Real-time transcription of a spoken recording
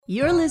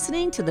You're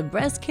listening to the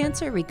Breast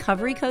Cancer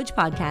Recovery Coach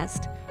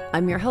podcast.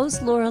 I'm your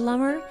host, Laura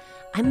Lummer.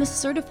 I'm a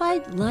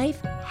certified life,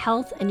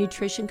 health, and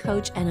nutrition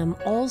coach, and I'm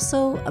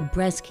also a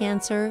breast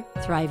cancer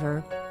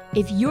thriver.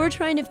 If you're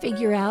trying to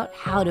figure out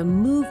how to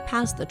move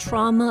past the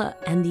trauma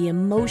and the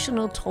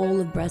emotional toll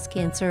of breast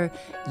cancer,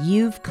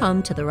 you've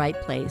come to the right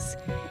place.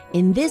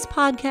 In this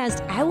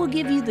podcast, I will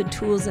give you the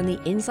tools and the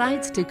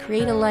insights to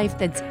create a life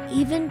that's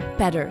even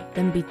better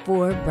than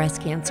before breast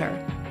cancer.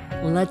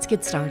 Let's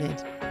get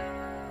started.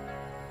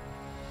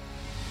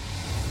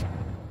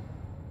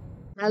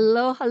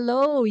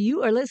 Hello.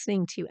 You are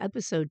listening to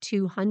episode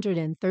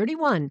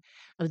 231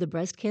 of the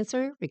Breast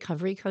Cancer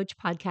Recovery Coach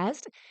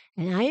podcast,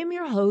 and I am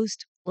your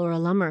host, Laura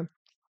Lummer.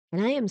 And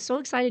I am so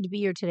excited to be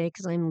here today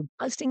because I'm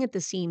busting at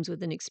the seams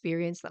with an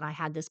experience that I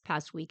had this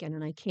past weekend,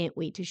 and I can't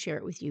wait to share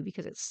it with you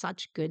because it's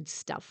such good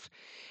stuff.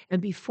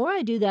 And before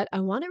I do that, I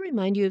want to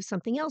remind you of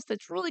something else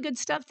that's really good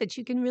stuff that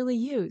you can really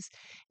use,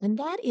 and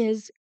that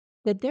is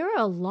that there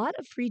are a lot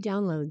of free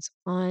downloads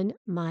on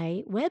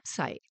my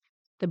website,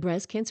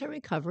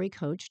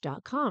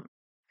 thebreastcancerrecoverycoach.com.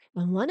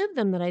 And one of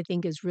them that I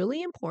think is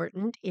really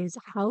important is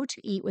how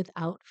to eat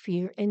without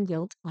fear and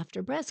guilt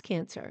after breast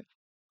cancer.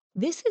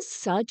 This is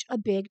such a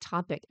big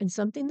topic and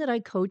something that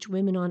I coach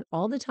women on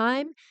all the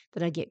time,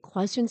 that I get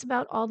questions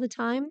about all the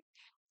time.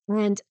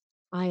 And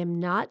I am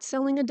not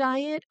selling a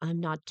diet. I'm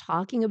not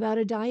talking about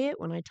a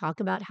diet when I talk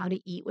about how to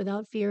eat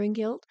without fear and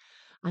guilt.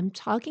 I'm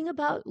talking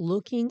about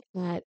looking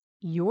at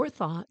your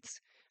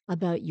thoughts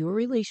about your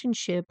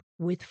relationship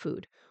with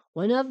food.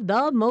 One of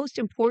the most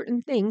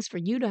important things for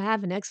you to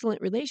have an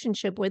excellent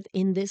relationship with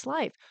in this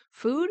life,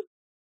 food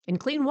and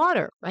clean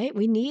water, right?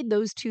 We need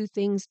those two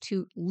things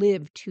to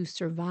live, to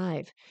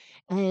survive.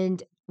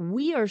 And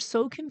we are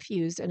so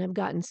confused and have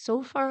gotten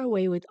so far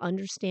away with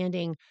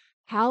understanding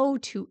how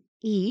to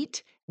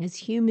eat as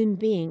human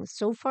beings,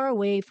 so far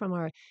away from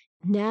our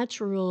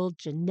natural,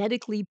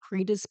 genetically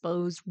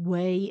predisposed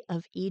way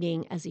of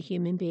eating as a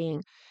human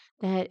being,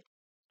 that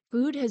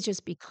food has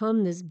just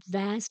become this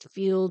vast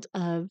field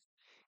of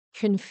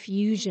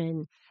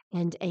confusion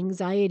and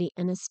anxiety,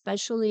 and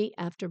especially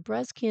after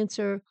breast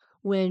cancer,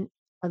 when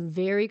a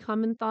very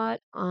common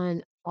thought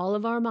on all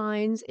of our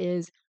minds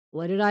is,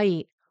 what did I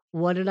eat?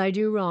 What did I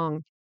do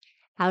wrong?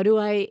 How do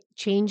I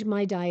change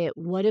my diet?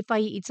 What if I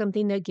eat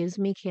something that gives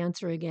me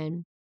cancer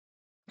again?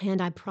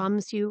 And I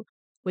promise you,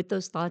 with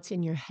those thoughts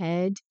in your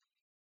head,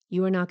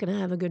 you are not going to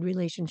have a good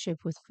relationship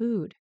with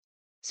food.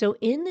 So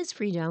in this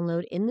free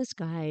download, in this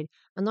guide,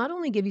 I'll not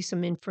only give you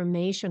some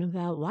information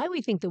about why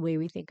we think the way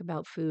we think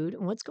about food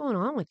and what's going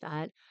on with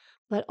that,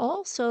 but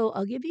also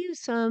I'll give you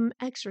some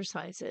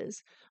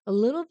exercises, a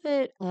little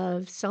bit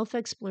of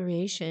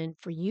self-exploration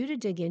for you to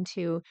dig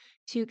into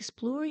to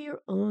explore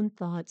your own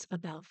thoughts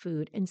about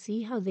food and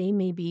see how they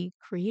may be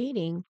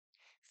creating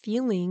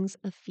feelings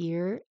of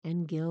fear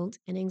and guilt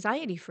and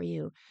anxiety for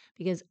you,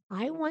 because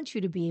I want you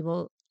to be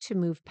able to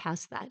move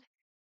past that.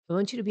 I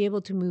want you to be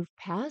able to move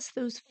past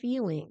those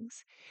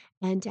feelings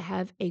and to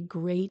have a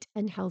great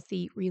and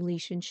healthy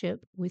relationship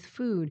with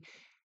food.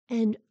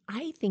 And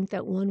I think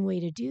that one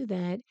way to do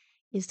that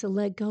is to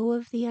let go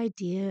of the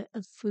idea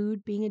of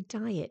food being a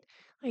diet.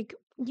 Like,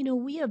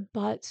 we have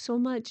bought so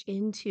much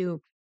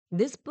into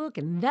this book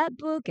and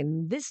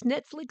this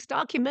Netflix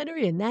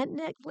documentary and that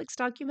Netflix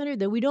documentary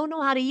that we don't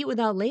know how to eat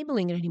without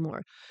labeling it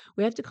anymore.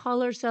 We have to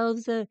call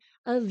ourselves a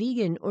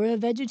vegan or a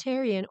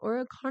vegetarian or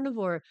a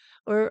carnivore,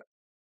 or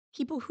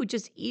people who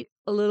just eat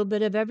a little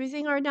bit of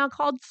everything are now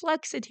called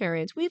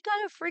flexitarians. We've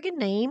got a friggin'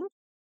 name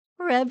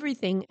for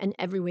everything and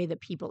every way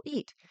that people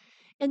eat.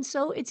 And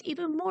so it's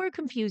even more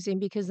confusing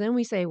because then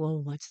we say,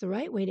 well, what's the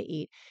right way to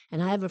eat?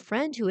 And I have a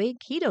friend who ate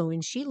keto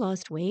and she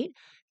lost weight,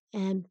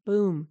 and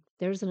boom,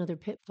 there's another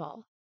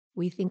pitfall.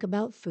 We think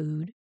about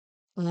food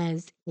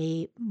as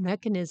a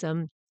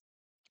mechanism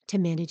to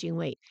managing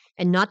weight.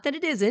 And not that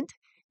it isn't,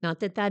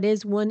 not that that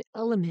is one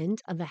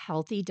element of a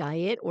healthy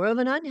diet or of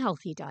an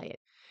unhealthy diet.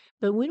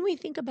 But when we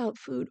think about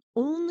food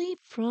only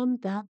from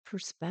that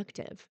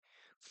perspective,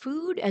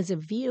 food as a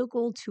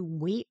vehicle to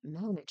weight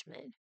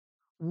management,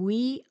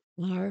 we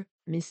are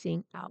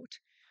missing out.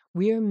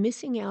 We are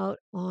missing out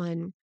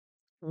on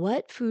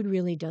what food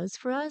really does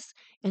for us.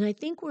 And I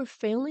think we're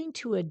failing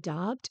to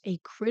adopt a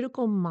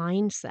critical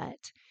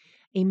mindset,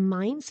 a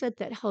mindset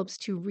that helps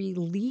to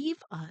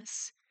relieve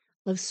us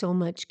of so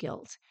much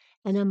guilt,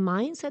 and a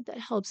mindset that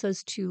helps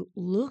us to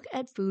look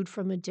at food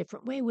from a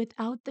different way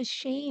without the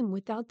shame,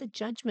 without the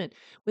judgment,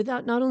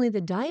 without not only the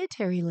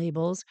dietary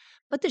labels,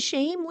 but the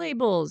shame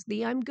labels,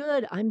 the I'm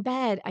good, I'm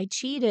bad, I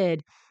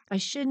cheated, I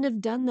shouldn't have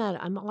done that,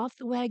 I'm off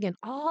the wagon,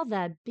 all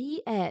that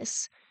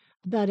BS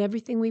about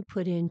everything we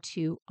put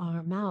into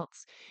our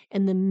mouths.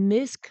 And the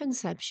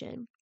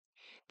misconception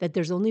that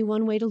there's only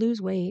one way to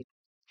lose weight,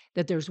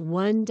 that there's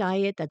one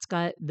diet that's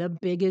got the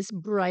biggest,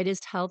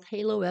 brightest health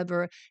halo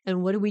ever.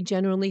 And what do we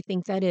generally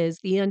think that is?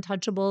 The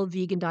untouchable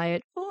vegan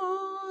diet.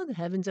 Oh, the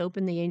heavens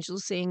open, the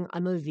angels sing,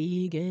 I'm a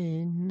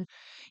vegan.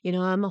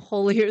 I'm a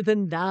holier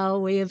than thou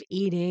way of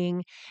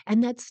eating.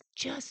 And that's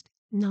just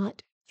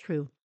not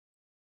true.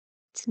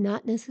 It's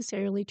not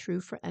necessarily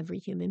true for every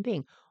human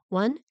being.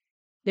 One,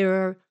 there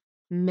are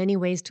many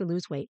ways to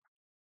lose weight.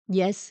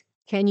 Yes.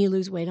 Can you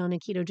lose weight on a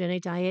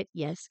ketogenic diet?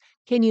 Yes.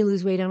 Can you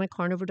lose weight on a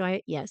carnivore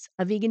diet? Yes.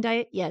 A vegan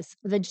diet? Yes.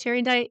 A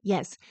vegetarian diet?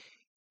 Yes.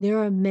 There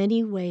are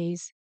many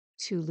ways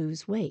to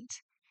lose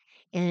weight.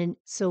 And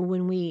so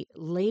when we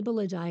label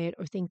a diet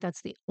or think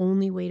that's the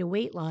only way to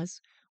weight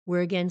loss,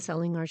 we're again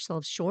selling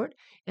ourselves short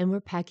and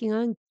we're packing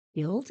on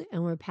guilt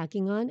and we're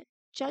packing on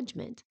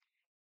judgment.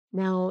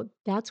 Now,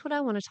 that's what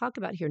I want to talk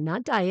about here,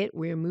 not diet.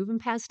 We're moving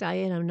past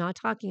diet. I'm not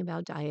talking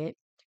about diet.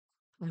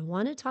 I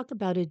want to talk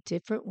about a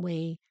different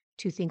way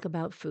to think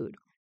about food.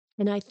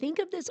 And I think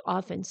of this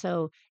often.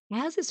 So,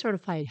 as a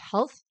certified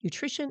health,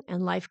 nutrition,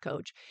 and life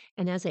coach,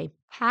 and as a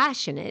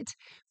passionate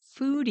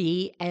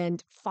foodie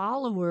and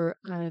follower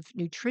of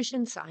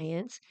nutrition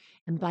science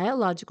and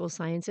biological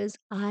sciences,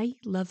 I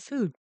love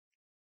food.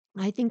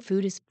 I think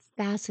food is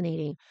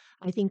fascinating.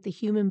 I think the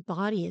human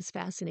body is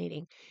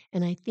fascinating.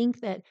 And I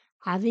think that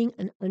having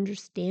an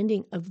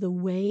understanding of the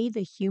way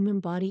the human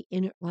body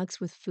interacts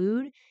with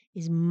food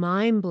is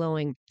mind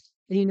blowing.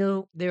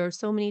 And there are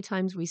so many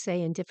times we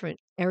say in different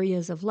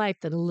areas of life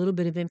that a little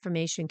bit of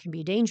information can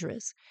be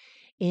dangerous.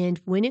 And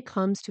when it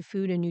comes to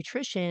food and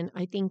nutrition,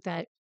 I think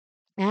that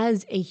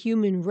as a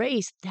human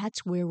race,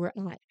 that's where we're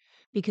at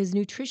because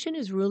nutrition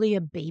is really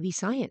a baby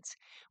science.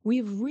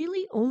 We've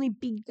really only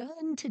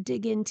begun to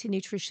dig into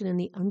nutrition and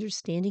the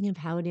understanding of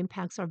how it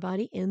impacts our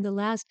body in the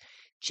last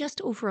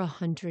just over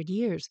 100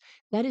 years.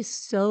 That is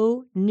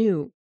so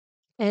new.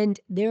 And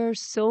there are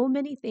so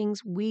many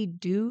things we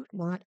do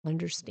not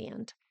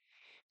understand.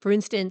 For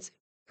instance,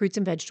 fruits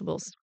and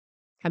vegetables.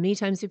 How many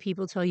times do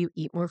people tell you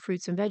eat more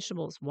fruits and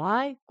vegetables?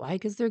 Why? Why?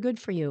 Because they're good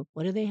for you.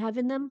 What do they have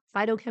in them?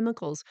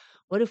 Phytochemicals.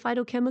 What do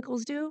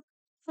phytochemicals do?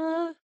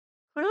 We're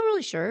not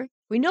really sure.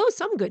 We know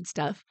some good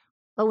stuff,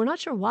 but we're not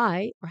sure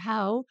why or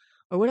how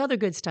or what other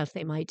good stuff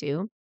they might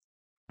do.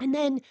 And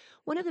then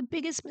one of the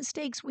biggest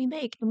mistakes we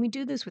make, and we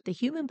do this with the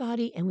human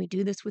body and we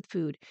do this with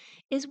food,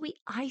 is we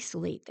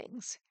isolate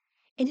things.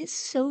 And it's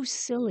so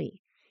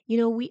silly.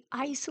 We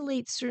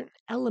isolate certain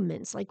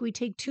elements, like we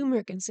take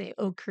turmeric and say,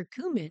 oh,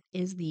 curcumin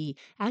is the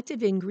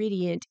active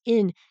ingredient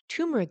in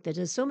turmeric that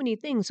does so many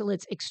things. So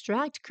let's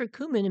extract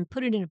curcumin and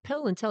put it in a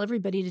pill and tell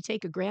everybody to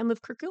take a gram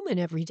of curcumin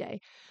every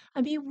day.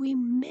 I mean, we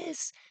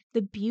miss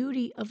the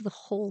beauty of the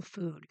whole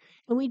food.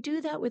 And we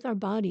do that with our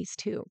bodies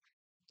too.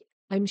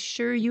 I'm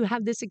sure you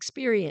have this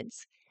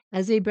experience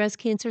as a breast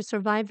cancer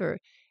survivor,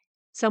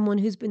 someone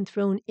who's been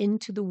thrown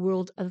into the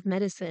world of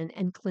medicine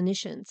and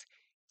clinicians.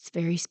 It's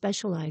very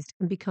specialized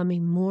and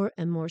becoming more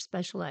and more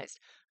specialized.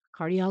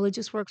 A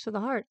cardiologist works with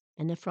the heart,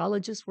 a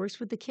nephrologist works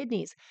with the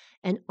kidneys,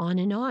 and on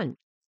and on.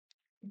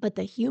 But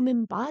the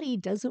human body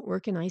doesn't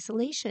work in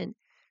isolation.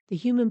 The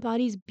human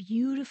body is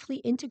beautifully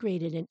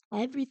integrated, and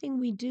everything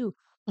we do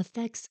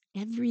affects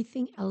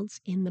everything else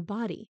in the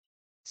body.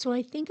 So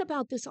I think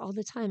about this all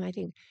the time. I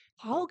think,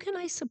 how can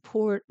I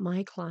support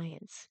my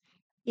clients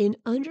in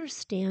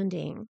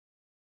understanding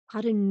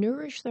how to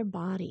nourish their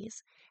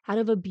bodies, how to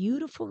have a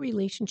beautiful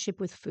relationship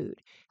with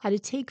food, how to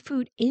take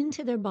food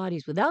into their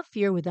bodies without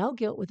fear, without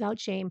guilt, without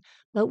shame,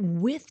 but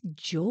with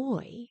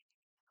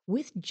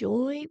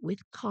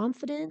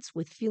confidence,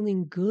 with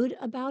feeling good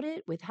about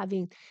it, with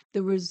having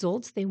the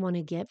results they want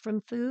to get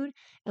from food,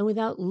 and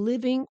without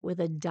living with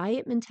a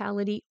diet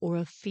mentality or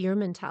a fear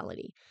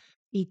mentality.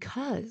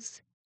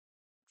 Because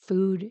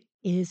food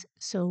is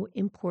so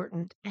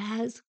important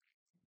as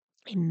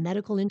a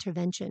medical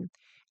intervention,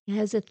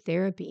 as a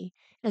therapy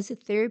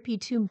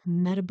to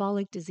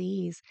metabolic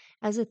disease,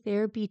 as a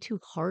therapy to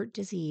heart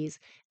disease,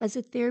 as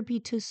a therapy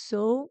to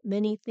so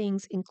many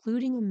things,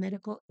 including a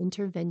medical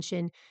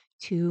intervention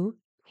to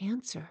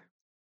cancer.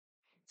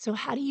 So,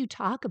 how do you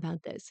talk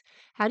about this?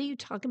 How do you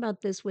talk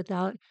about this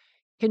without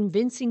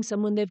convincing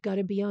someone they've got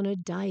to be on a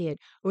diet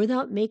or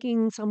without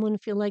making someone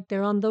feel like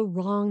they're on the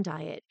wrong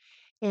diet?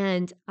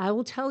 And I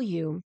will tell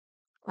you,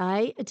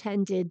 I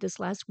attended this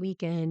last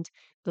weekend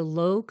the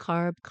low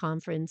carb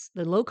conference,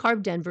 the low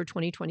carb Denver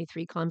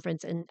 2023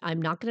 conference. And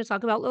I'm not going to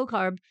talk about low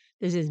carb.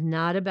 This is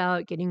not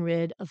about getting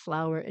rid of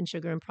flour and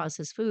sugar and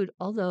processed food,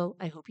 although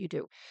I hope you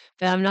do.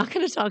 But I'm not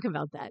going to talk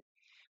about that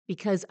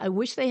because I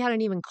wish they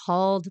hadn't even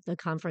called the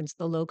conference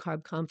the low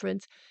carb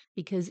conference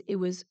because it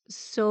was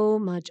so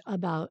much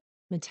about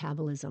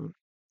metabolism.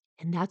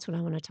 And that's what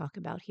I want to talk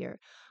about here.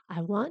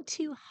 I want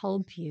to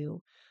help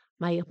you.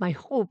 My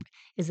hope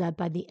is that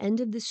by the end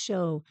of this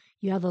show,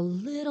 you have a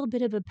little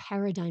bit of a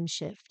paradigm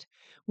shift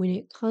when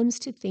it comes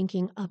to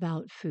thinking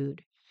about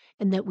food,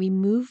 and that we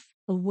move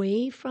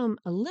away from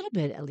a little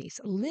bit, at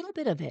least a little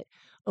bit of it,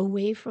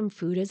 away from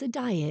food as a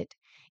diet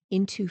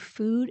into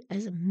food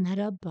as a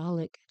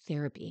metabolic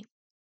therapy.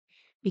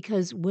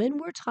 Because when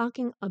we're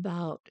talking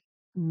about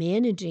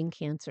managing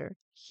cancer,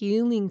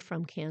 healing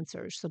from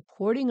cancer,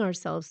 supporting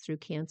ourselves through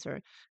cancer,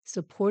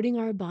 supporting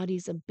our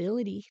body's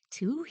ability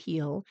to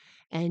heal,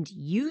 and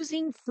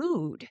using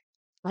food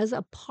as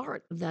a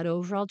part of that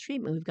overall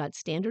treatment, we've got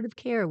standard of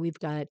care, we've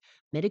got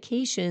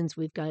medications,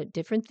 we've got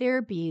different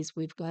therapies,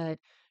 we've got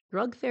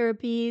drug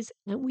therapies,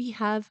 and we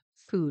have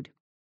food.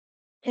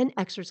 and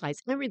exercise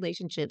and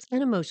relationships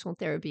and emotional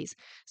therapies.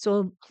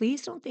 So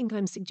please don't think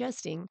I'm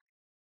suggesting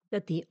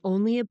that the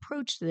only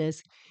approach to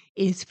this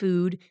is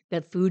food,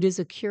 that food is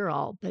a cure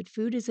all, but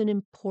food is an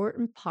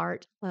important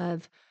part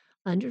of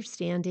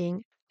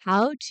understanding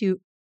how to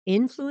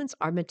influence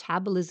our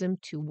metabolism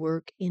to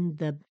work in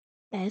the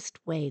best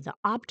way, the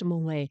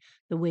optimal way,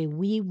 the way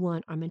we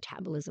want our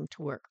metabolism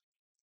to work.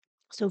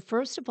 So,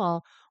 first of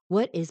all,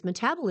 what is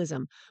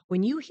metabolism?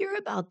 When you hear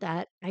about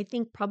that, I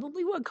think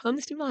probably what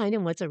comes to mind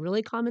and what's a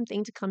really common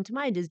thing to come to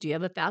mind is, do you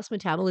have a fast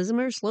metabolism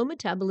or a slow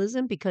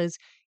metabolism? Because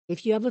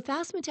if you have a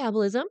fast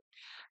metabolism,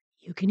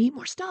 you can eat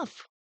more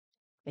stuff.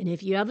 And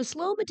if you have a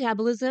slow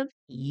metabolism,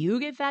 you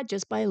get fat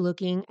just by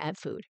looking at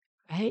food,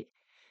 right?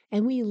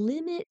 And we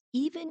limit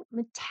even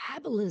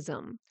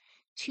metabolism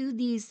to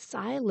these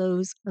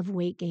silos of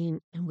weight gain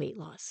and weight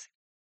loss.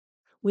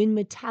 When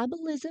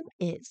metabolism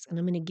is, and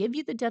I'm going to give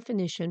you the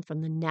definition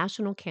from the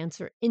National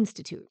Cancer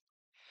Institute,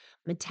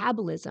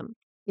 metabolism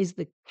is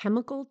the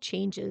chemical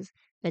changes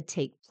that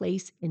take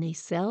place in a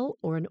cell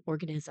or an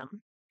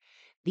organism.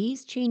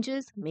 These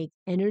changes make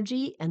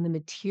energy and the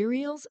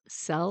materials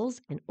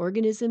cells and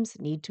organisms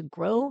need to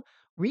grow,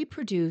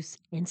 reproduce,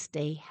 and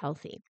stay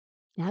healthy.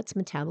 That's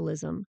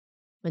metabolism.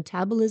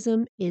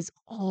 Metabolism is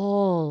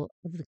all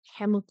of the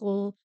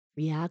chemical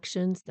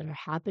reactions that are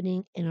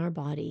happening in our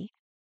body.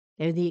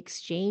 They're the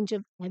exchange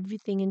of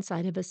everything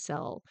inside of a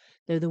cell.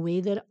 They're the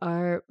way that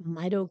our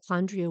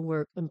mitochondria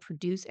work and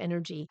produce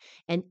energy.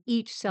 And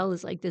each cell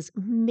is like this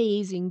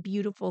amazing,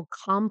 beautiful,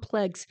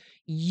 complex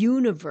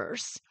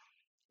universe.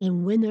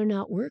 And when they're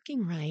not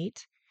working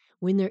right,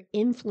 when they're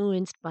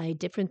influenced by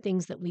different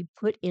things that we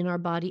put in our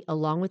body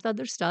along with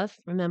other stuff,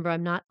 remember,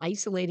 I'm not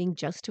isolating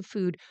just to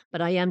food,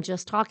 but I am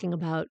just talking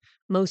about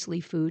mostly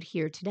food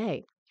here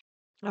today.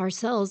 Our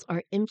cells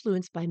are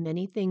influenced by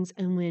many things,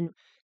 and when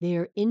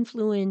they're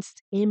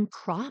influenced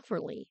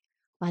improperly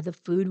by the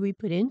food we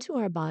put into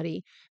our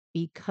body,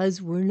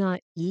 because we're not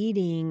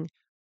eating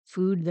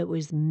food that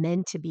was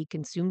meant to be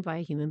consumed by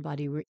a human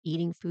body, we're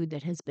eating food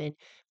that has been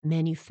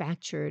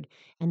manufactured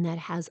and that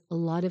has a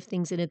lot of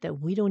things in it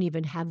that we don't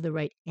even have the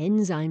right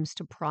enzymes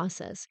to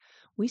process.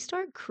 We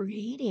start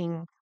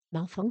creating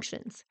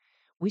malfunctions.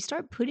 We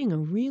start putting a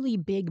really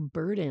big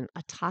burden,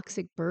 a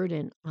toxic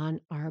burden on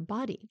our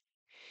body.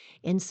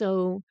 And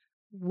so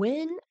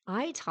when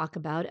I talk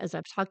about, as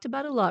I've talked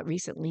about a lot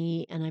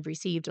recently, and I've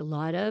received a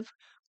lot of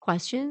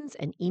questions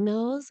and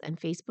emails and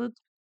Facebook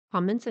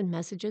comments and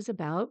messages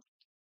about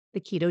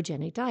the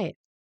ketogenic diet.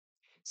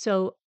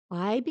 So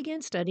I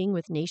began studying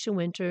with Naisha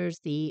Winters,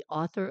 the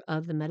author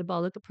of The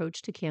Metabolic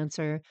Approach to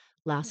Cancer,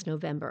 last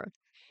November.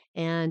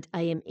 And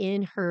I am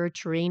in her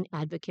Terrain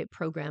Advocate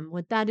program.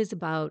 What that is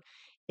about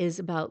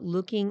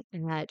looking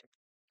at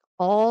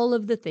all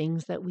of the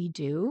things that we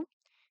do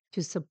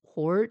to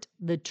support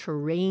the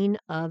terrain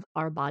of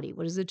our body.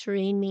 What does the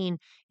terrain mean?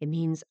 It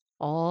means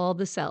all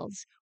the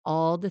cells,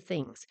 all the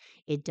things.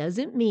 It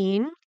doesn't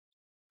mean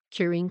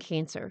curing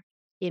cancer.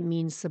 It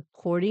means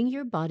supporting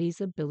your body's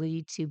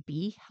ability to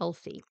be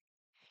healthy.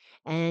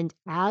 And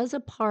as a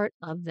part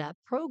of that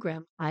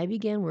program, I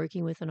began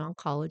working with an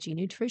oncology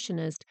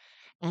nutritionist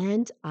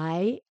and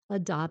I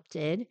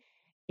adopted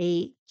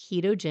a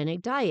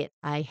ketogenic diet.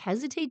 I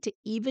hesitate to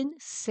even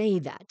say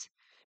that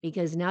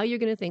because now you're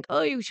going to think,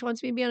 oh, she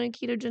wants me to be on a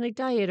ketogenic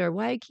diet or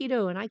why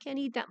keto and I can't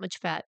eat that much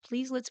fat.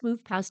 Please let's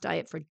move past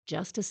diet for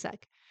just a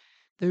sec.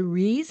 The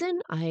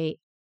reason I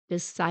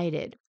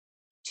decided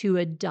to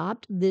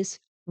adopt this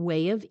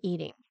way of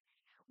eating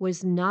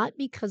was not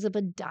because of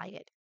a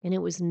diet and it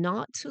was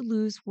not to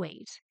lose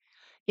weight.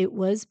 It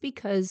was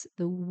because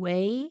the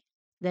way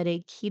that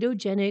a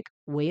ketogenic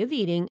way of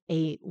eating,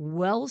 a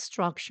well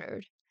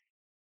structured,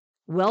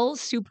 well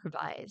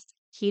supervised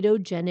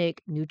ketogenic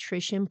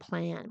nutrition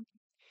plan,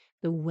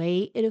 the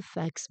way it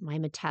affects my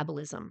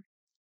metabolism.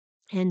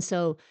 And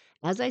so,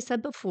 as I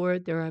said before,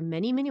 there are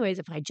many, many ways.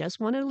 If I just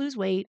want to lose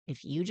weight,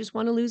 if you just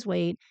want to lose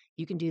weight,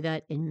 you can do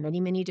that in many,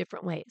 many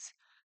different ways.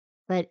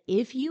 But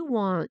if you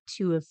want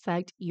to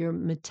affect your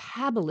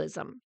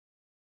metabolism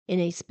in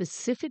a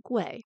specific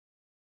way,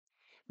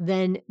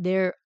 then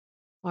there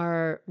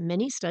are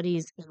many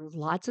studies and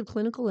lots of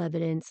clinical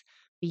evidence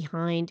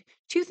behind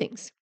two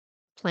things: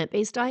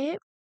 plant-based diet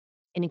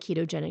and a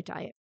ketogenic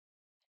diet.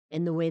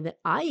 And the way that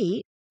I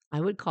eat,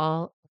 I would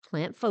call a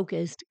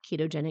plant-focused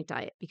ketogenic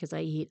diet because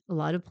I eat a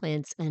lot of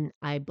plants and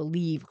I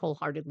believe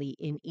wholeheartedly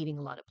in eating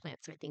a lot of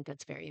plants. I think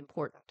that's very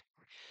important.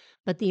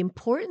 But the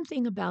important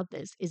thing about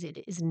this is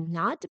it is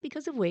not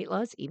because of weight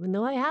loss, even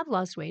though I have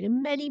lost weight,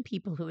 and many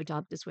people who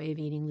adopt this way of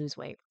eating lose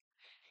weight.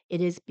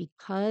 It is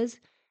because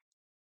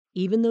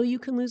even though you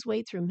can lose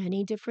weight through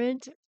many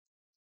different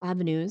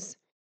avenues,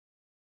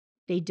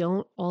 they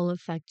don't all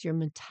affect your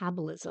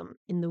metabolism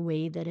in the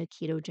way that a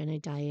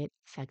ketogenic diet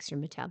affects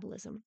your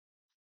metabolism.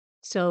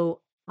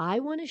 So, I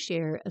want to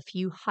share a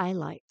few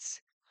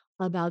highlights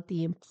about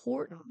the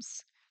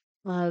importance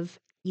of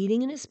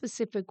eating in a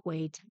specific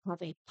way to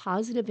have a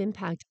positive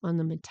impact on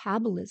the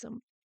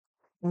metabolism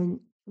and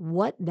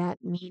what that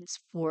means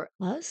for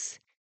us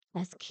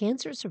as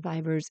cancer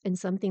survivors, and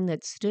something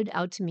that stood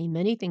out to me,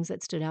 many things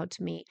that stood out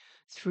to me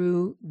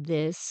through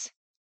this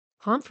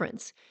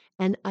conference.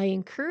 And I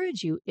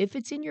encourage you, if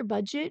it's in your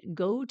budget,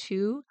 go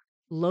to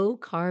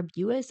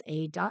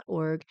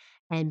lowcarbusa.org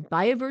and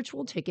buy a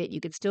virtual ticket.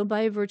 You could still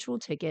buy a virtual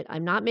ticket.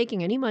 I'm not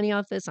making any money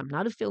off this. I'm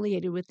not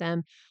affiliated with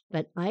them,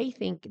 but I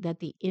think that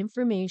the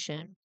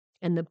information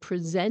and the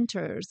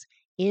presenters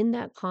in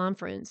that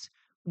conference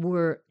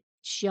were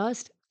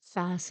just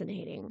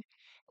fascinating.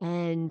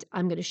 And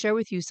I'm going to share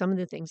with you some of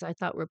the things I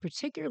thought were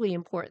particularly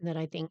important that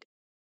I think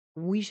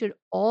we should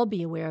all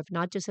be aware of,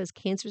 not just as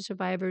cancer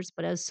survivors,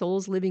 but as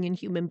souls living in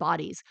human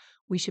bodies.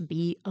 We should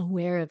be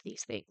aware of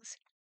these things.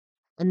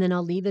 And then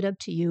I'll leave it up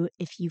to you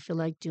if you feel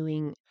like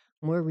doing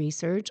more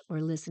research or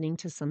listening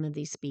to some of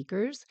these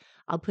speakers.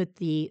 I'll put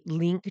the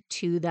link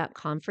to that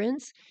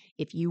conference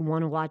if you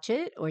want to watch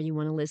it or you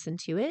want to listen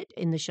to it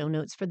in the show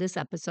notes for this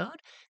episode.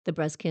 The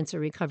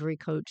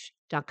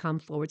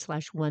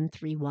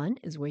breastcancerrecoverycoach.com/131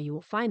 is where you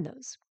will find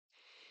those.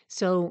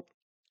 So,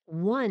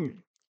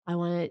 one, I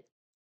want to,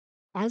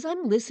 as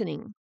I'm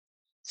listening,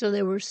 so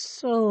there were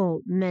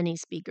so many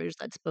speakers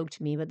that spoke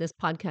to me, but this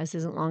podcast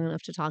isn't long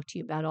enough to talk to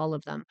you about all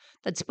of them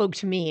that spoke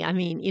to me. I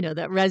mean,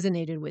 that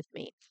resonated with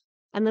me.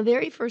 And the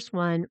very first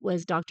one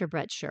was Dr.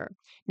 Brett Scher.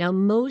 Now,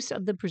 most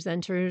of the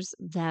presenters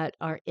that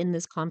are in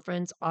this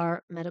conference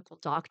are medical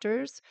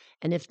doctors.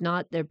 And if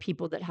not, they're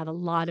people that have a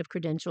lot of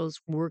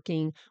credentials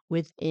working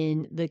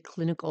within the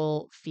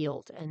clinical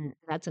field. And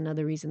that's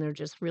another reason they're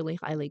just really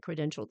highly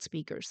credentialed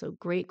speakers. So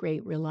great,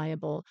 great,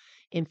 reliable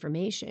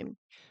information.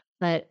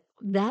 But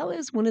that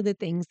was one of the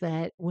things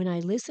that when I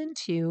listened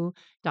to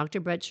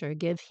Dr. Brett Scher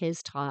give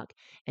his talk,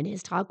 and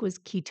his talk was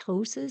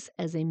ketosis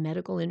as a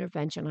medical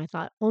intervention, I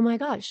thought, oh my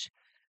gosh,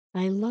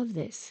 I love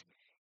this.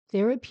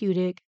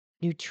 Therapeutic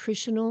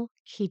nutritional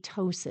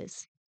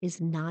ketosis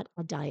is not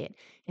a diet.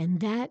 And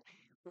that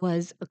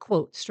was a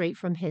quote straight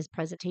from his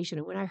presentation.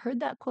 And when I heard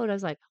that quote, I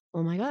was like,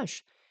 oh my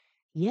gosh,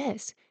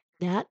 yes,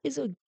 that is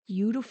a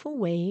beautiful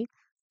way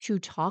to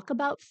talk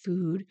about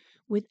food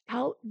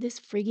without this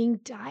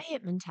frigging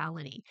diet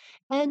mentality.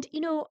 And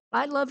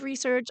I love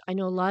research. I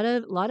know a lot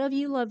of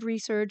you love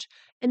research,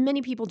 and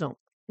many people don't.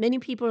 Many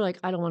people are like,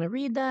 I don't want to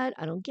read that.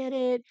 I don't get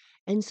it.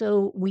 And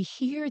so we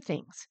hear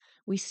things.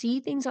 We see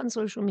things on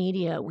social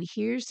media. We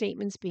hear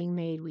statements being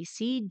made. We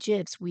see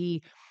GIFs.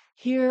 We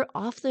hear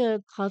off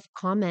the cuff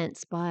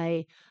comments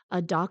by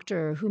a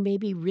doctor who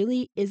maybe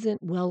really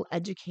isn't well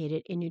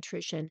educated in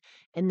nutrition,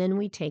 and then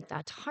we take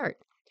that to heart.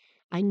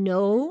 I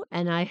know,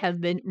 and I have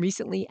been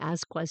recently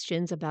asked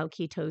questions about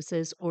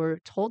ketosis or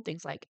told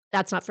things like,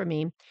 that's not for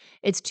me.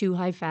 It's too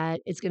high fat.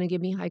 It's going to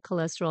give me high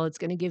cholesterol. It's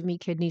going to give me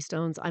kidney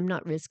stones. I'm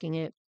not risking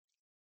it.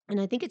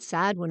 And I think it's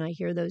sad when I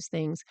hear those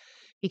things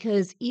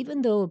because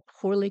even though a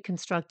poorly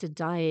constructed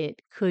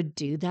diet could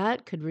do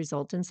that, could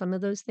result in some of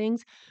those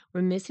things,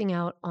 we're missing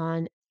out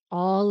on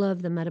all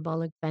of the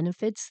metabolic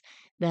benefits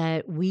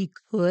that we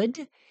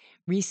could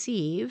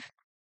receive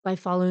by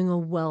following a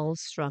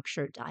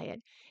well-structured diet.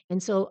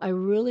 And so I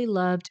really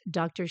loved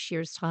Dr.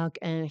 Shear's talk,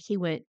 and he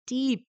went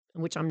deep,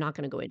 which I'm not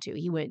going to go into.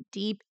 He went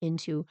deep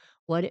into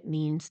what it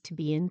means to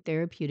be in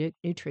therapeutic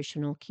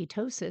nutritional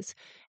ketosis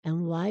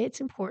and why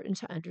it's important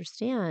to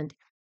understand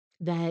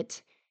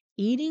that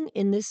eating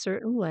in this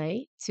certain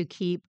way to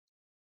keep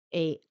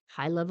a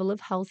high level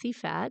of healthy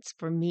fats.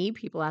 For me,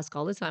 people ask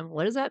all the time,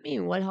 what does that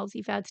mean? What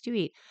healthy fats do you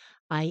eat?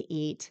 I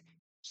eat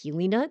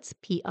pili nuts,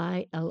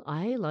 Pili. A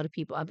lot of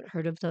people haven't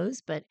heard of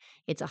those, but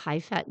it's a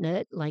high fat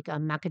nut like a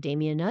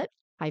macadamia nut,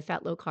 high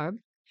fat, low carb,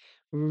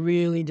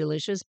 really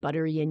delicious,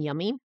 buttery and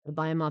yummy. I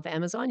buy them off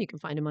Amazon. You can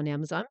find them on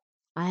Amazon.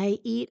 I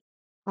eat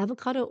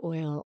avocado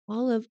oil,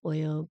 olive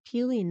oil,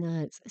 pili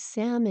nuts,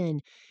 salmon.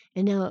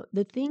 And now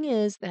the thing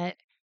is that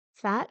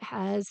fat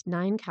has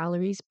 9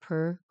 calories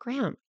per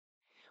gram,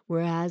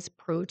 whereas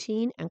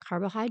protein and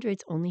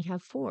carbohydrates only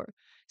have 4.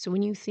 So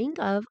when you think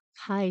of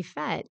high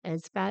fat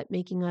as fat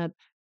making up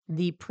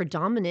the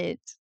predominant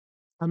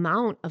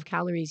amount of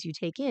calories you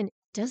take in, it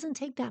doesn't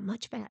take that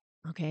much fat,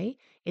 okay?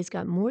 It's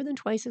got more than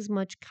twice as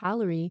much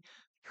calorie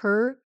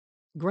per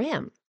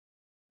gram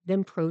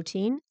than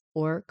protein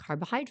or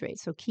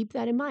carbohydrates. So keep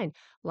that in mind.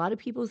 A lot of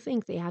people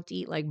think they have to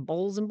eat like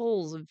bowls and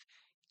bowls of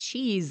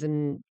cheese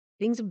and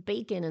things of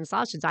bacon and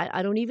sausage.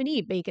 I don't even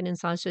eat bacon and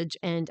sausage,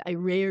 and I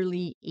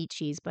rarely eat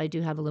cheese, but I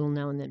do have a little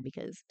now and then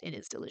because it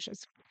is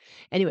delicious.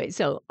 Anyway,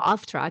 so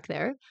off track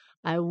there.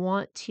 I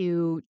want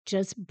to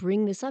just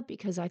bring this up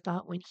because I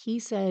thought when he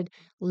said,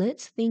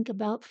 let's think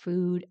about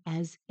food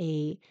as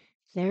a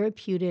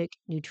therapeutic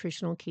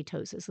nutritional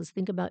ketosis, let's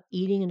think about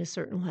eating in a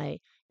certain way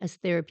as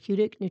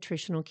therapeutic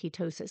nutritional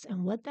ketosis.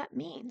 And what that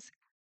means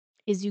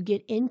is you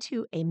get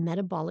into a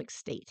metabolic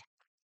state,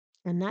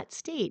 and that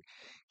state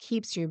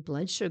keeps your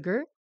blood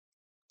sugar,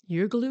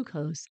 your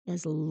glucose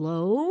as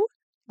low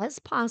as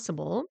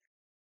possible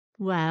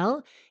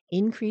while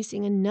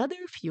increasing another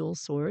fuel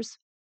source,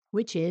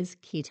 which is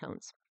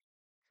ketones.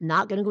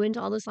 Not going to go into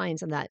all the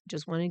science of that.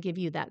 Just want to give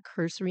you that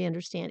cursory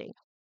understanding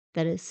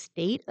that a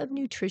state of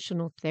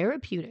nutritional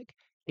therapeutic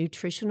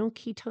nutritional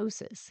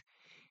ketosis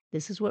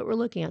This is what we're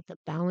looking at, the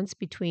balance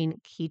between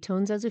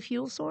ketones as a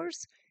fuel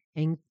source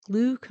and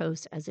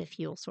glucose as a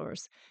fuel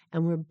source.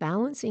 And we're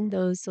balancing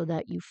those so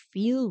that you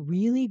feel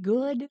really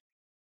good,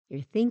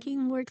 you're thinking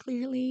more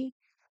clearly.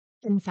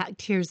 In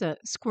fact, here's a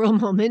squirrel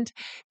moment.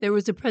 There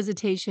was a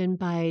presentation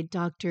by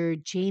Dr.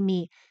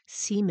 Jamie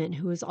Seaman,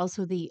 who is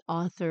also the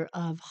author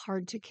of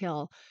Hard to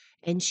Kill.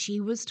 And she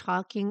was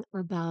talking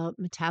about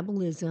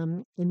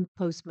metabolism in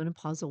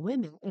postmenopausal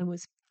women, and it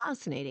was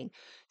fascinating.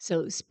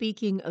 So,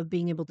 speaking of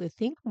being able to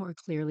think more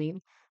clearly,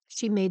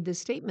 she made this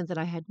statement that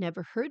I had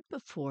never heard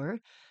before.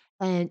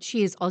 And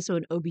she is also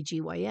an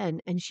OBGYN.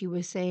 And she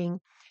was saying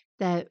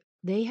that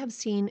they have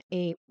seen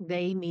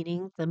they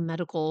meaning the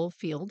medical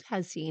field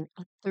has seen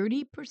a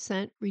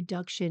 30%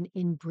 reduction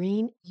in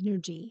brain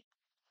energy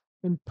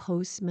in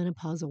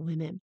postmenopausal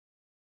women.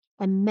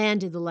 And man,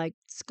 did the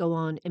lights go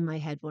on in my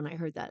head when I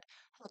heard that.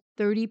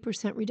 A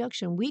 30%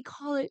 reduction. We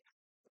call it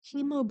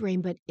chemo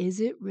brain, but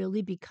is it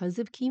really because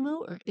of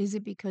chemo, or is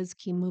it because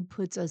chemo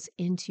puts us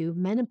into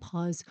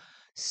menopause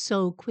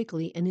so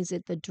quickly? And is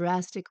it the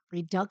drastic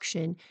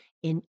reduction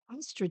in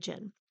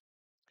estrogen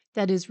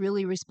that is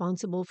really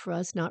responsible for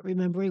us not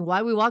remembering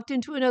why we walked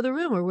into another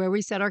room or where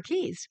we set our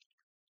keys?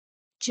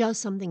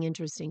 Just something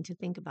interesting to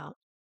think about.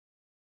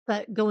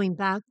 But going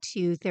back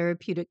to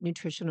therapeutic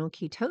nutritional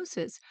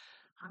ketosis,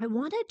 I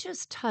want to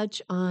just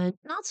touch on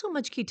not so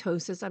much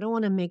ketosis. I don't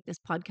want to make this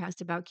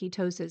podcast about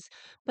ketosis,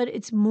 but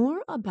it's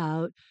more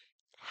about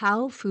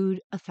how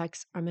food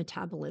affects our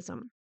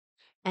metabolism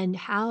and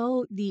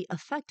how the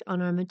effect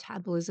on our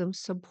metabolism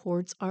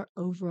supports our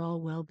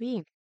overall well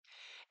being,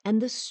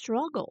 and the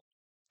struggle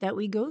that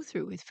we go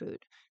through with food,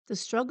 the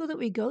struggle that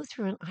we go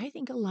through. And I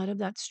think a lot of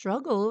that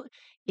struggle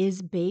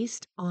is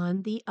based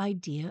on the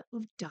idea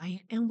of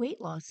diet and weight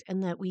loss,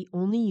 and that we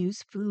only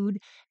use food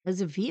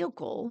as a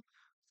vehicle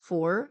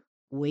for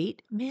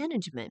weight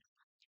management.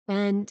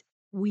 And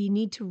we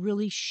need to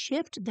really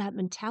shift that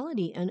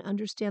mentality and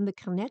understand the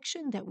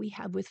connection that we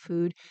have with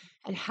food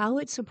and how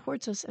it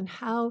supports us, and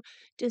how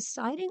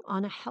deciding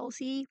on a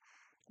healthy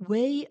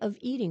way of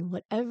eating,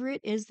 whatever it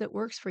is that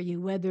works for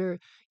you, whether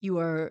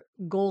your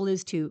goal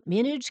is to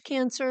manage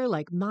cancer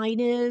like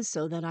mine is,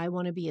 so that I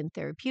want to be in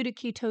therapeutic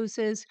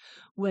ketosis,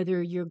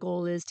 whether your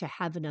goal is to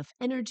have enough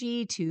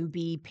energy to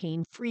be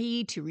pain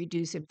free, to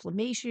reduce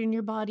inflammation in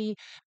your body,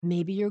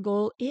 maybe your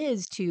goal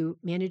is to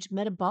manage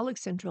metabolic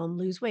syndrome,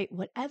 lose weight,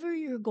 whatever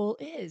your goal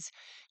is,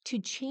 to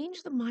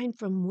change the mind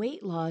from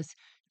weight loss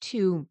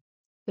to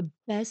the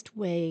best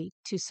way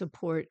to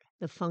support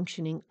the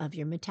functioning of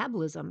your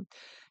metabolism.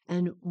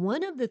 And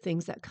one of the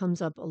things that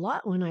comes up a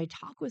lot when I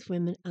talk with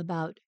women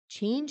about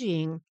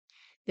changing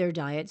their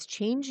diets,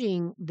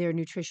 changing their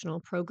nutritional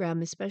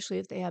program, especially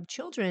if they have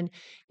children,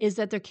 is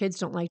that their kids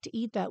don't like to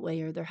eat that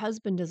way, or their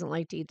husband doesn't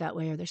like to eat that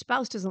way, or their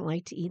spouse doesn't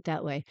like to eat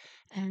that way.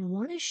 And I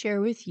want to share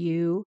with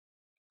you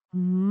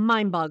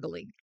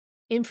mind-boggling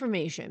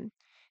information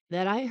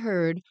that I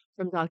heard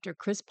from Dr.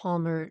 Chris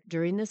Palmer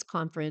during this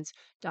conference.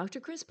 Dr.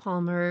 Chris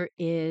Palmer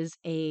is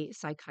a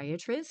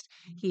psychiatrist.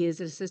 He is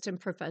an assistant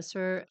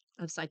professor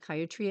of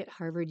psychiatry at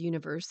Harvard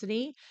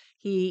University.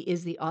 He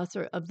is the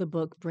author of the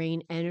book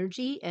Brain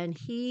Energy, and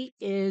he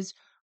is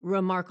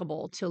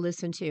remarkable to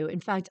listen to. In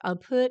fact, I'll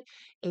put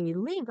a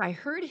link. I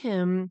heard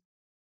him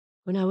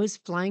when I was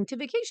flying to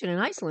vacation in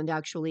Iceland,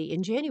 actually,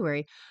 in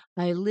January.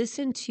 I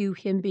listened to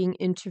him being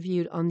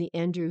interviewed on the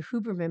Andrew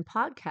Huberman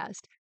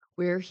podcast,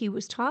 where he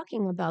was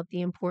talking about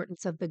the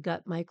importance of the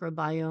gut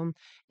microbiome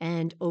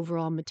and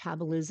overall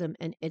metabolism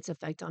and its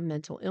effect on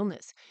mental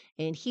illness.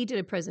 And he did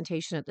a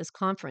presentation at this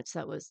conference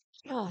that was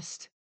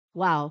just,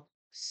 wow,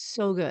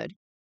 so good.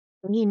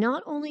 And he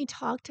not only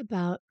talked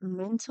about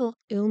mental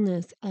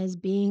illness as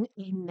being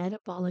a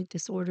metabolic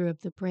disorder of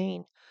the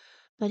brain,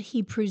 but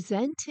he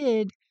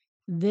presented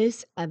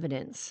this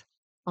evidence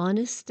on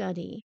a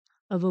study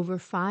of over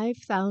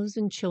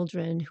 5,000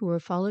 children who were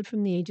followed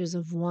from the ages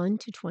of 1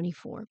 to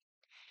 24,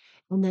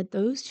 and that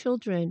those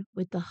children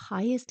with the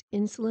highest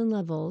insulin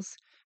levels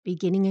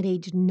beginning at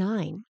age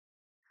 9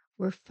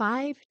 were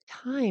 5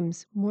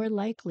 times more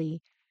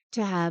likely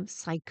to have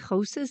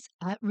psychosis,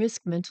 at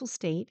risk mental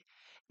state,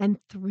 and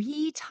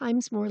 3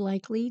 times more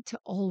likely to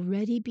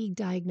already be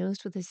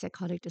diagnosed with a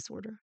psychotic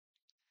disorder.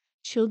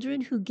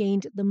 Children who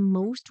gained the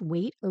most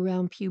weight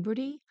around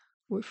puberty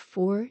were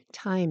 4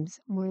 times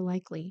more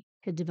likely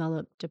to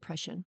develop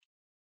depression.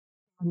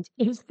 And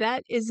if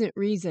that isn't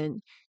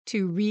reason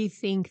to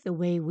rethink the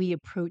way we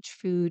approach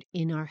food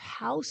in our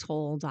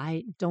household,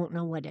 I don't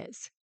know what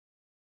is.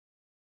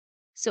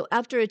 So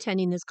after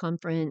attending this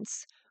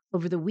conference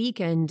over the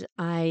weekend,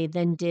 I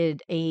then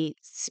did a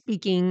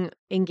speaking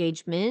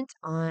engagement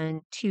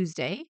on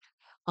Tuesday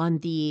on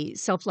the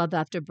Self Love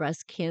After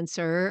Breast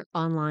Cancer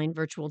online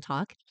virtual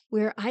talk,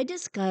 where I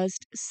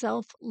discussed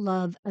self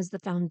love as the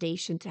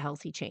foundation to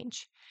healthy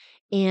change.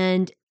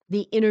 And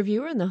the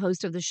interviewer and the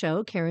host of the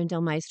show, Karen Del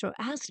Maestro,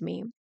 asked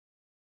me,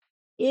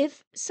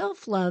 if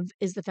self love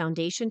is the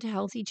foundation to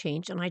healthy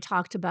change, and I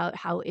talked about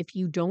how if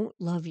you don't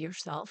love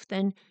yourself,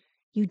 then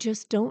You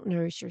just don't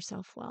nourish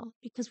yourself well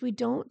because we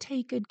don't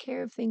take good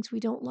care of things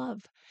we don't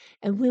love.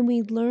 And when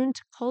we learn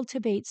to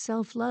cultivate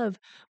self love,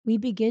 we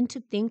begin to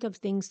think of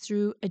things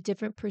through a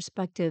different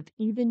perspective.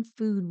 Even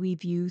food we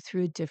view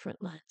through a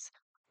different lens.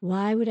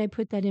 Why would I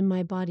put that in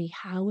my body?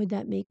 How would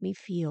that make me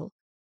feel?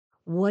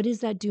 What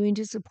is that doing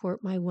to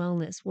support my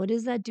wellness? What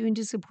is that doing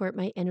to support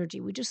my energy?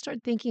 We just start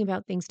thinking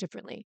about things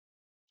differently.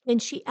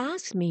 And she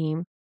asked me,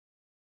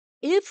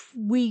 if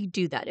we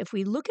do that, if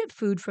we look at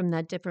food from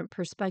that different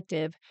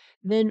perspective,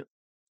 then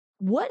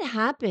what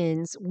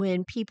happens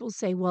when people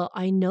say, well,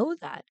 I know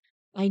that.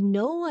 I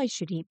know I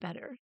should eat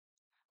better,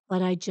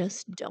 but I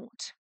just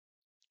don't.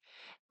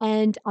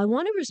 And I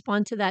want to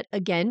respond to that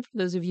again for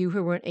those of you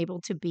who weren't able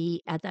to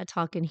be at that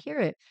talk and hear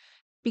it,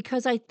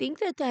 because I think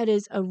that that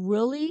is a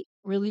really,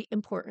 really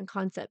important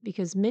concept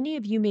because many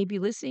of you may be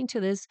listening to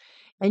this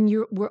and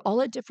we're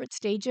all at different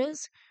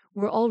stages.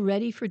 We're all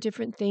ready for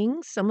different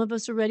things. Some of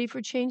us are ready for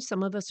change.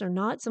 Some of us are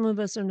not. Some of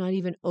us are not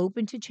even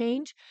open to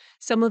change.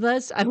 Some of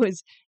us, I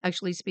was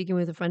actually speaking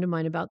with a friend of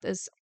mine about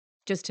this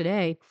just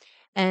today,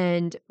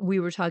 and we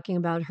were talking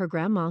about her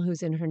grandma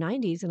who's in her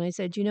 90s. And I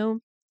said,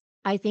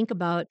 I think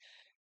about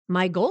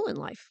my goal in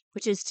life,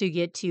 which is to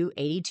get to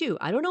 82.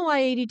 I don't know why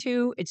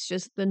 82. It's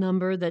just the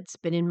number that's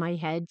been in my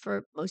head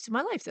for most of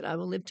my life that I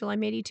will live till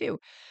I'm 82.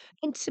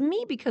 And to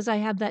me, because I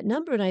have that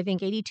number and I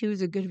think 82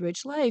 is a good,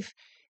 rich life,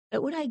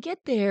 that when I get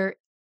there,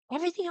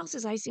 everything else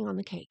is icing on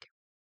the cake.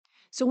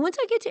 So once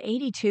I get to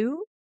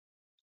 82,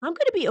 I'm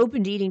going to be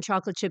open to eating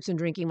chocolate chips and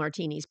drinking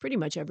martinis pretty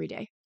much every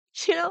day.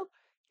 You know?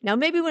 Now,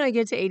 maybe when I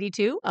get to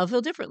 82, I'll feel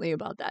differently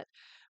about that.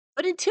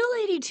 But until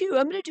 82,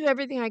 I'm gonna do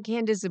everything I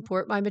can to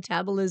support my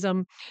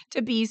metabolism,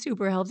 to be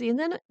super healthy, and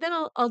then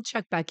I'll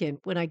check back in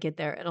when I get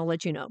there, and I'll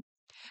let you know.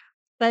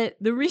 But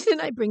the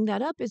reason I bring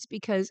that up is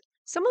because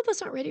some of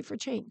us aren't ready for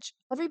change.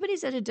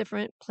 Everybody's at a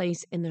different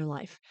place in their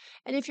life.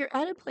 And if you're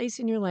at a place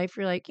in your life,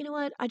 you're like, you know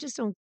what? I just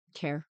don't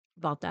care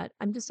about that.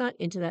 I'm just not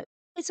into that.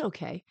 It's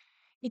okay.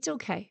 It's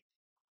okay.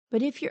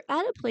 But if you're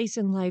at a place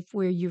in life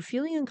where you're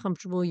feeling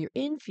uncomfortable, you're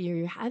in fear,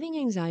 you're having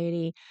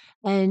anxiety,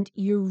 and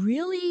you're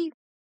really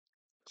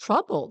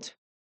troubled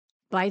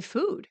by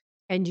food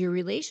and your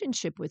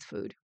relationship with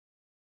food,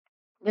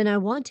 then I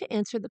want to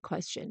answer the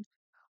question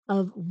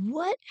of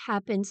what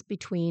happens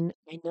between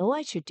I know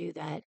I should do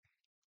that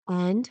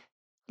and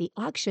the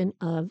action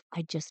of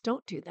I just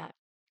don't do that.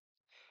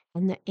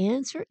 And the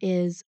answer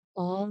is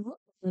all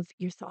of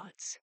your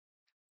thoughts,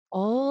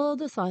 all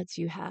the thoughts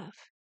you have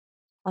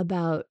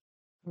about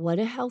what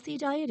a healthy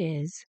diet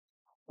is,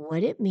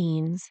 what it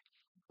means,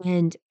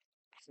 and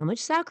how much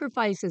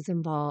sacrifice is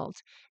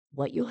involved,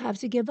 what you'll have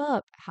to give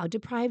up, how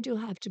deprived you'll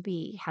have to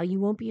be, how you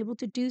won't be able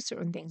to do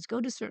certain things, go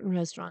to certain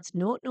restaurants,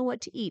 don't know what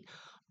to eat.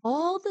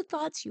 All the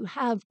thoughts you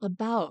have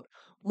about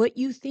what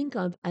you think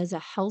of as a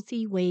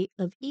healthy way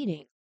of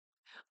eating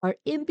are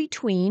in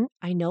between,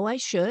 I know I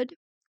should,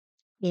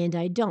 and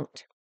I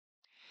don't.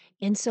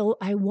 And so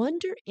I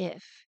wonder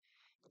if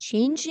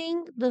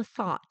changing the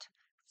thought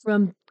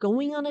from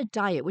going on a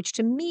diet, which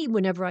to me,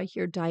 whenever I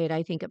hear diet,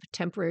 I think of a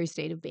temporary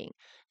state of being.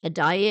 A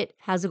diet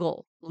has a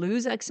goal,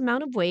 lose X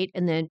amount of weight,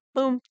 and then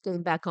boom, go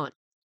back on.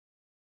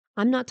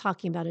 I'm not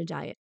talking about a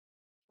diet.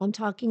 I'm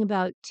talking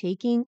about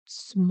taking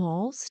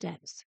small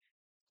steps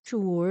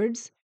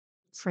towards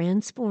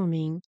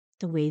transforming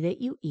the way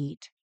that you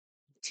eat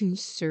to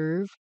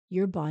serve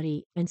your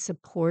body and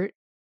support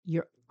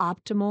your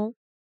optimal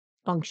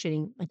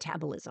functioning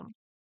metabolism.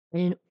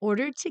 And in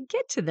order to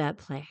get to that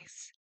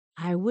place,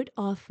 I would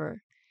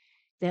offer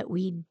that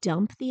we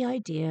dump the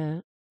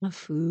idea of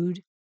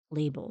food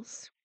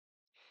labels,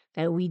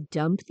 that we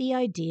dump the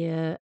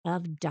idea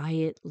of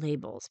diet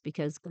labels,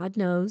 because God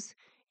knows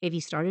if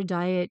you start a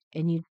diet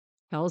and you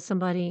tell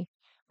somebody,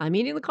 I'm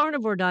eating the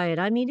carnivore diet,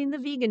 I'm eating the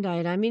vegan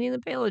diet, I'm eating the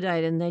paleo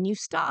diet, and then you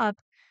stop,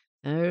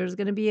 there's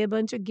going to be a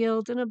bunch of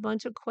guilt and a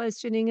bunch of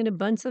questioning and a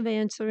bunch of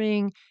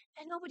answering.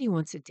 And nobody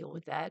wants to deal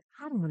with that.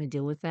 I don't want to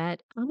deal with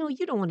that. I know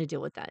you don't want to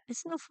deal with that.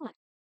 It's no fun.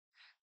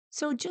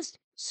 So just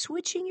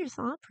switching your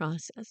thought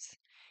process.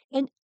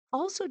 And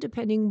also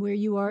depending where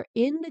you are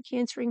in the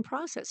cancering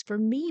process. For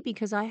me,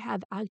 because I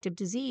have active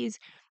disease,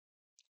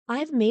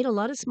 I've made a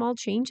lot of small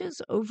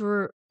changes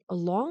over a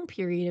long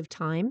period of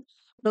time.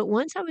 But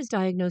once I was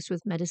diagnosed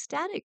with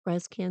metastatic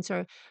breast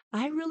cancer,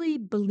 I really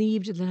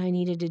believed that I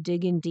needed to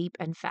dig in deep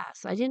and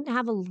fast. I didn't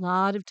have a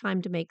lot of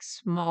time to make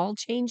small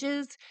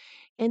changes.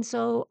 And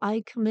so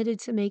I committed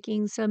to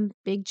making some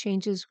big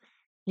changes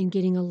and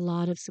getting a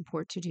lot of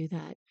support to do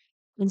that.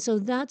 And so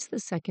that's the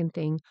second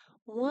thing.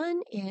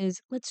 One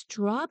is let's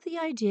drop the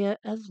idea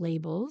of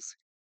labels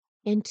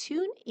and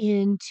tune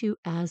in to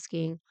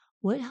asking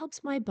what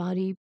helps my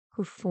body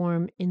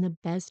perform in the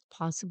best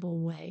possible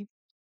way.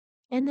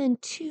 And then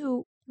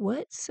two,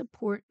 what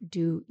support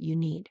do you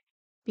need?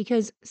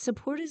 Because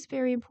support is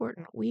very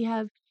important. We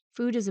have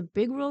food is a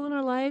big role in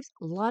our lives,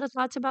 a lot of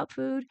thoughts about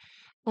food,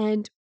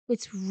 and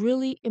it's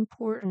really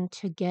important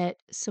to get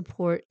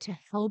support to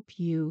help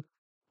you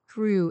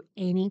through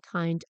any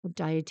kind of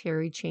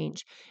dietary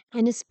change.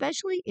 And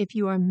especially if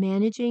you are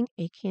managing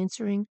a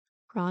cancering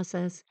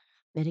process,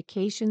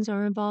 Medications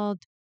are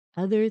involved,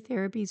 other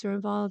therapies are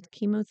involved,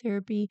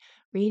 chemotherapy,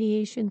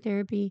 radiation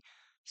therapy.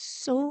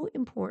 So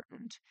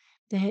important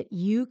that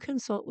you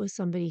consult with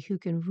somebody who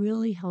can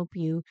really help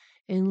you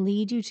and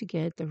lead you to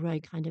get the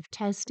right kind of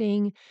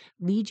testing,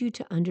 lead you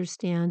to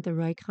understand the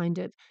right kind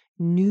of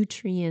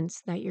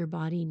nutrients that your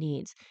body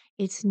needs.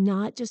 It's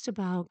not just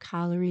about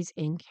calories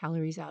in,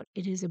 calories out.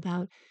 It is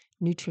about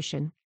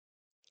nutrition.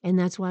 And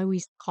that's why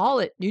we call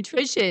it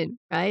nutrition,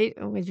 right?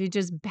 We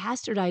just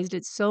bastardized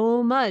it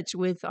so much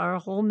with our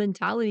whole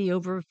mentality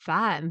over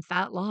fat and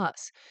fat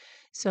loss.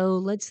 So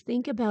let's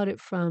think about it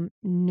from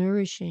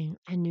nourishing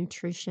and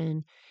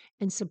nutrition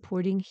and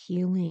supporting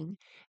healing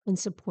and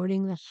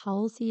supporting the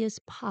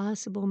healthiest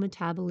possible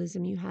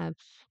metabolism you have.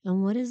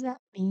 And what does that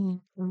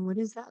mean? And what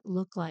does that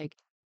look like?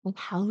 And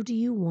how do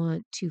you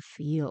want to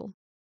feel?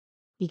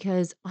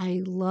 Because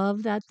I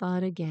love that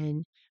thought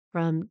again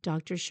from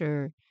Dr.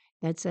 Scher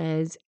that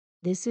says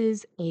this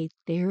is a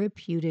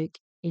therapeutic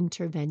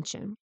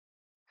intervention.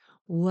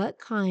 What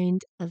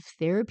kind of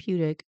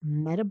therapeutic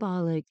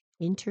metabolic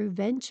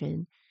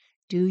intervention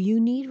do you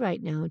need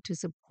right now to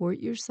support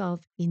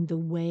yourself in the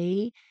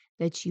way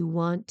that you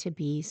want to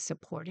be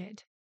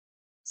supported?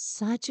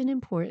 Such an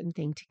important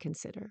thing to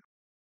consider.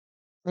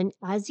 And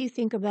as you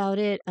think about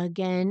it,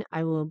 again,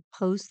 I will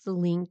post the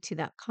link to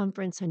that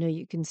conference. I know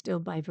you can still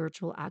buy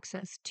virtual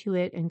access to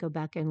it and go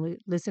back and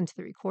listen to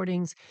the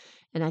recordings.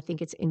 And I think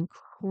it's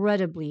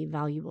incredibly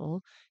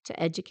valuable to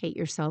educate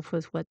yourself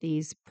with what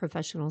these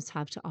professionals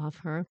have to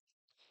offer.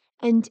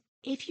 And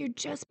if you're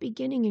just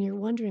beginning and you're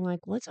wondering,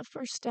 like, what's a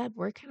first step?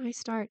 Where can I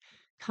start?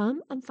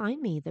 Come and find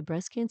me,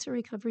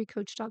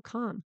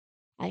 thebreastcancerrecoverycoach.com.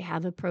 I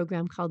have a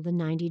program called the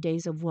 90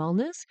 Days of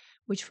Wellness,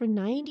 which for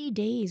 90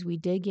 days we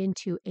dig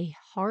into a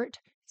heart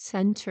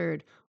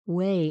centered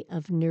way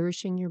of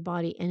nourishing your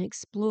body and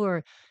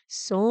explore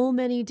so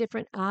many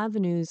different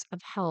avenues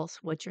of health,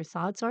 what your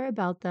thoughts are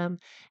about them,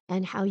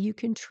 and how you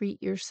can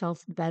treat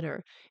yourself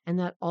better. And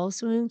that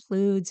also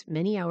includes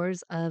many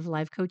hours of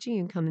live coaching.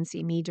 You can come and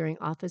see me during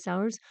office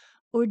hours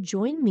or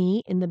join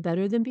me in the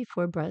Better Than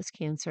Before Breast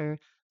Cancer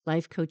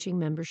life coaching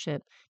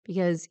membership.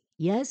 Because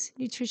yes,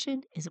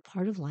 nutrition is a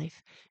part of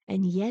life.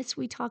 And yes,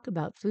 we talk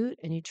about food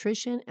and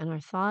nutrition and our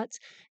thoughts,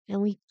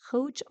 and we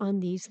coach on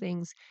these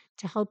things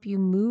to help you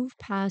move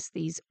past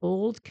these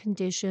old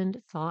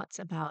conditioned thoughts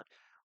about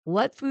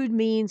what food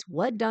means,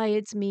 what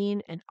diets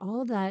mean, and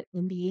all that,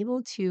 and be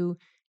able to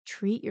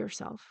treat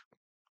yourself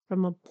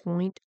from a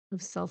point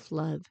of self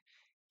love.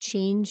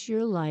 Change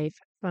your life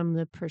from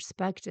the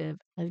perspective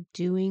of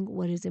doing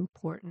what is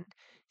important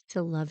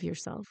to love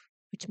yourself,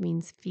 which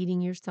means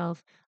feeding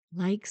yourself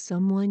like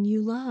someone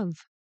you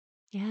love.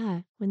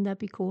 Yeah, wouldn't that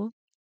be cool?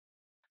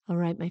 All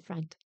right, my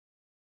friend.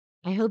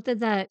 I hope that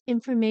that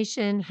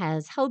information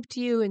has helped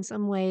you in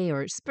some way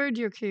or spurred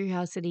your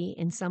curiosity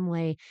in some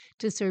way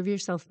to serve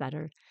yourself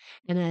better.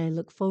 And I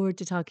look forward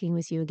to talking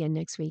with you again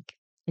next week.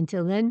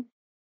 Until then,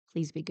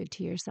 please be good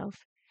to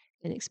yourself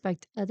and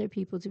expect other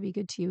people to be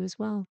good to you as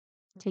well.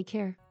 Take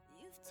care.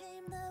 You've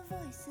tamed the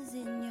voices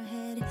in your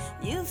head.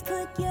 You've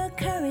put your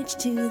courage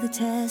to the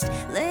test.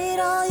 Laid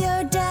all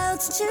your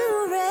doubts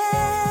to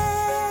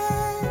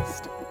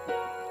rest.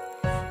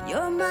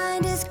 Your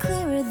mind is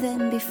clearer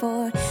than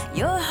before.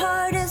 Your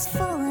heart is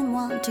full and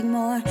wanting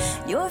more.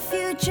 Your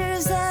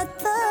future's at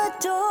the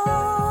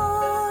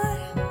door.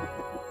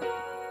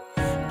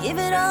 Give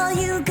it all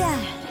you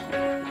got.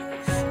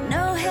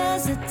 No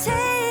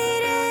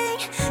hesitating.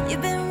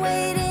 You've been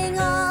waiting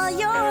all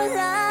your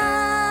life.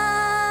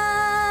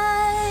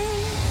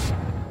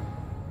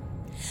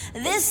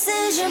 This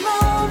is your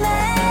moment.